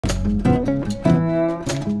Hey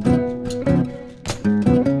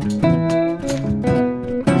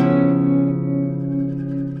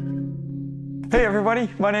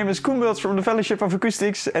everybody, my name is Goodall from the Fellowship of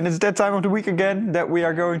Acoustics, and it's that time of the week again that we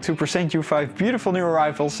are going to present you 5 beautiful new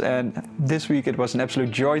arrivals. And this week it was an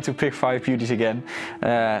absolute joy to pick 5 beauties again,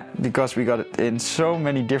 because we got it in so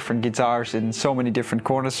many different guitars in so many different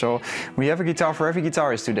corners. So we have a guitar for every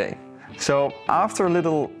guitarist today. So after a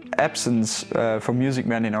little absence from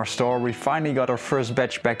Musicman in our store, we finally got our first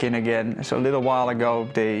batch back in again. So a little while ago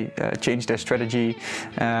they changed their strategy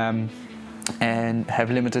and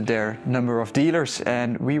have limited their number of dealers,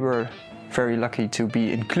 and we were very lucky to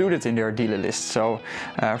be included in their dealer list. So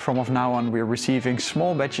from now on we're receiving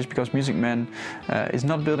small batches, because Musicman is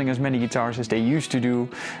not building as many guitars as they used to do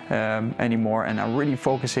anymore, and are really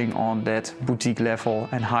focusing on that boutique level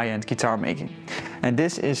and high-end guitar making. And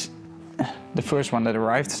this is the first one that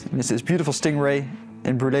arrived. This is beautiful Stingray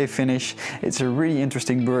in brulee finish. It's a really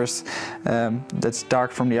interesting burst that's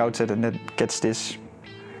dark from the outset, and that gets this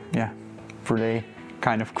brulee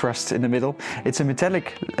kind of crust in the middle. It's a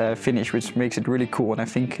metallic finish, which makes it really cool, and I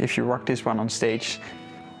think if you rock this one on stage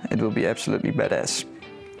it will be absolutely badass.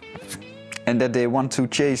 And that they want to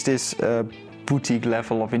chase this boutique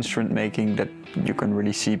level of instrument making that you can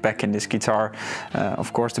really see back in this guitar.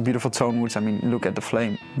 Of course, the beautiful tone woods. I mean, look at the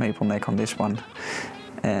flame maple neck on this one,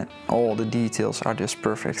 and all the details are just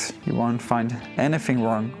perfect. You won't find anything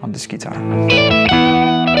wrong on this guitar.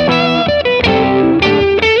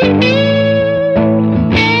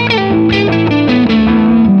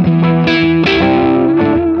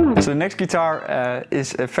 So the next guitar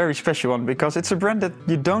is a very special one, because it's a brand that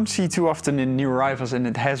you don't see too often in new arrivals, and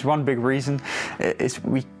it has one big reason. Is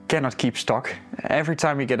we cannot keep stock. Every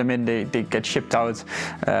time we get them in, they get shipped out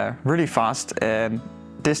really fast, and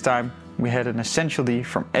this time we had an Essential D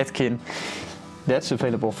from Atkin that's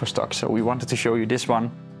available for stock, so we wanted to show you this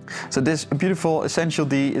one. So this beautiful Essential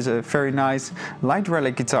D is a very nice light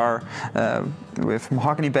relic guitar with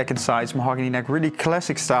mahogany back and sides, mahogany neck, really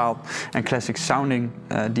classic style and classic sounding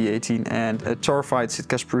D18, and a torrefied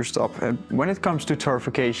Sitka spruce top. And when it comes to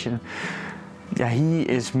torrefication, yeah, he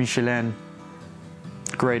is Michelin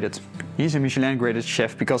graded. He's a Michelin graded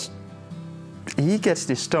chef, because he gets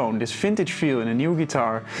this tone, this vintage feel in a new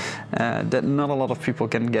guitar that not a lot of people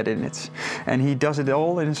can get in it. And he does it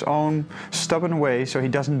all in his own stubborn way, so he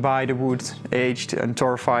doesn't buy the wood aged and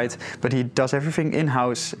torrefied, but he does everything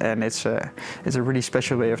in-house, and it's a really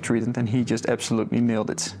special way of treating it, and he just absolutely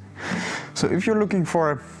nailed it. So if you're looking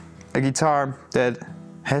for a guitar that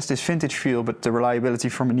has this vintage feel but the reliability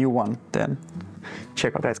from a new one, then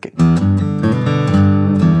check out Atkin.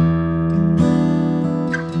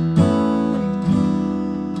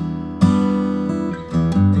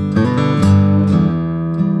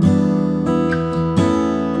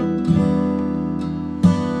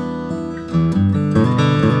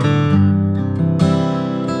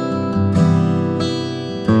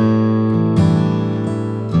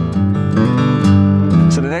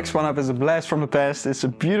 Next one up is a blast from the past. It's a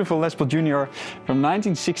beautiful Les Paul Jr. from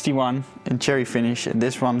 1961 in cherry finish, and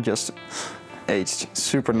this one just aged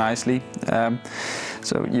super nicely.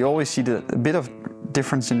 So you always see a bit of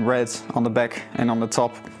difference in red on the back and on the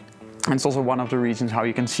top, and it's also one of the reasons how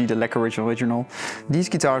you can see the lacquer original. These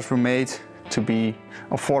guitars were made to be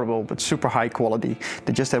affordable but super high quality.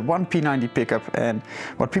 They just had one P90 pickup, and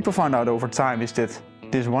what people found out over time is that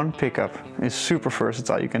this one pickup is super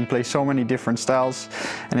versatile. You can play so many different styles,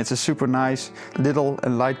 and it's a super nice little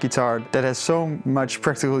and light guitar that has so much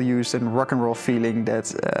practical use and rock and roll feeling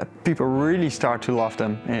that people really start to love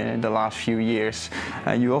them in the last few years.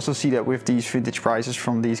 You also see that with these vintage prices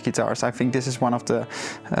from these guitars. I think this is one of the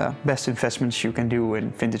best investments you can do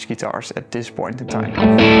in vintage guitars at this point in time.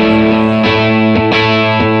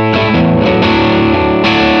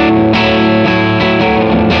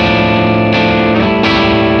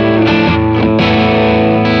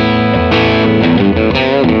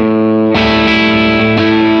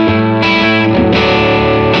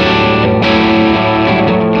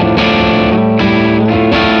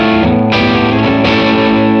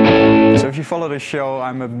 Follow the show,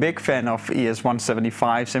 I'm a big fan of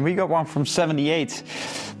ES-175s, and we got one from '78,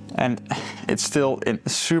 and it's still in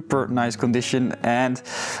super nice condition. And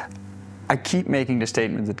I keep making the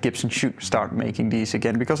statement that Gibson should start making these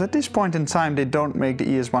again, because at this point in time they don't make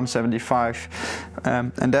the ES-175,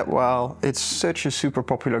 and that while it's such a super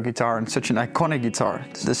popular guitar and such an iconic guitar.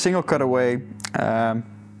 The single cutaway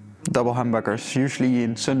double humbuckers, usually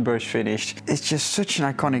in sunburst finish. It's just such an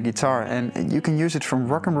iconic guitar, and you can use it from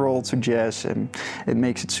rock and roll to jazz, and it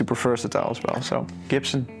makes it super versatile as well. So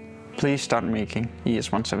Gibson, please start making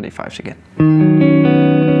ES-175s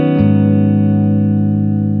again.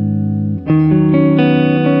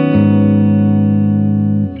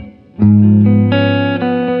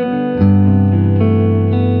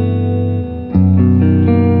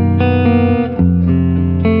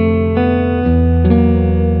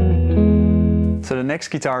 next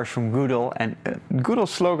guitar is from Goodall, and Goodall's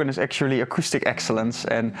slogan is actually acoustic excellence,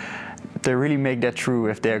 and they really make that true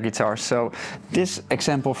with their guitars. So this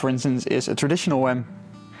example, for instance, is a traditional one.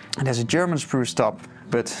 It has a German spruce top,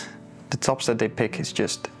 but the tops that they pick is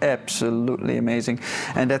just absolutely amazing.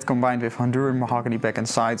 And that combined with Honduran mahogany back and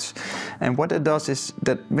sides. And what it does is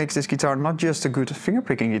that makes this guitar not just a good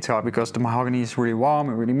fingerpicking guitar, because the mahogany is really warm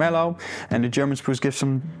and really mellow, and the German spruce gives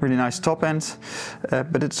some really nice top end,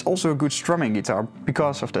 but it's also a good strumming guitar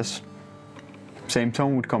because of this same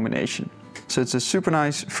tone wood combination. So it's a super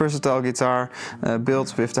nice, versatile guitar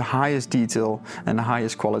built with the highest detail and the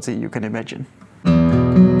highest quality you can imagine.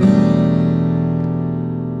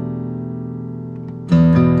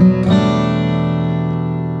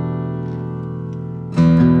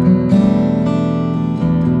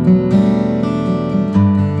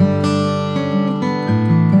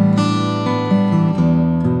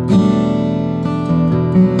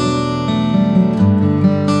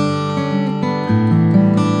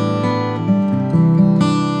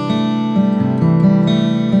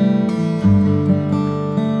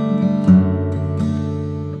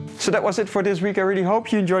 So that was it for this week. I really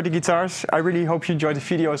hope you enjoyed the guitars. I really hope you enjoyed the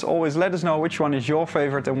video. As always, let us know which one is your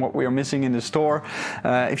favorite and what we are missing in the store.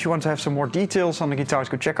 If you want to have some more details on the guitars,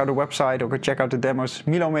 go check out the website or go check out the demos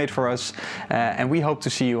Milo made for us. And we hope to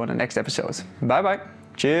see you on the next episode. Bye bye.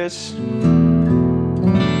 Cheers.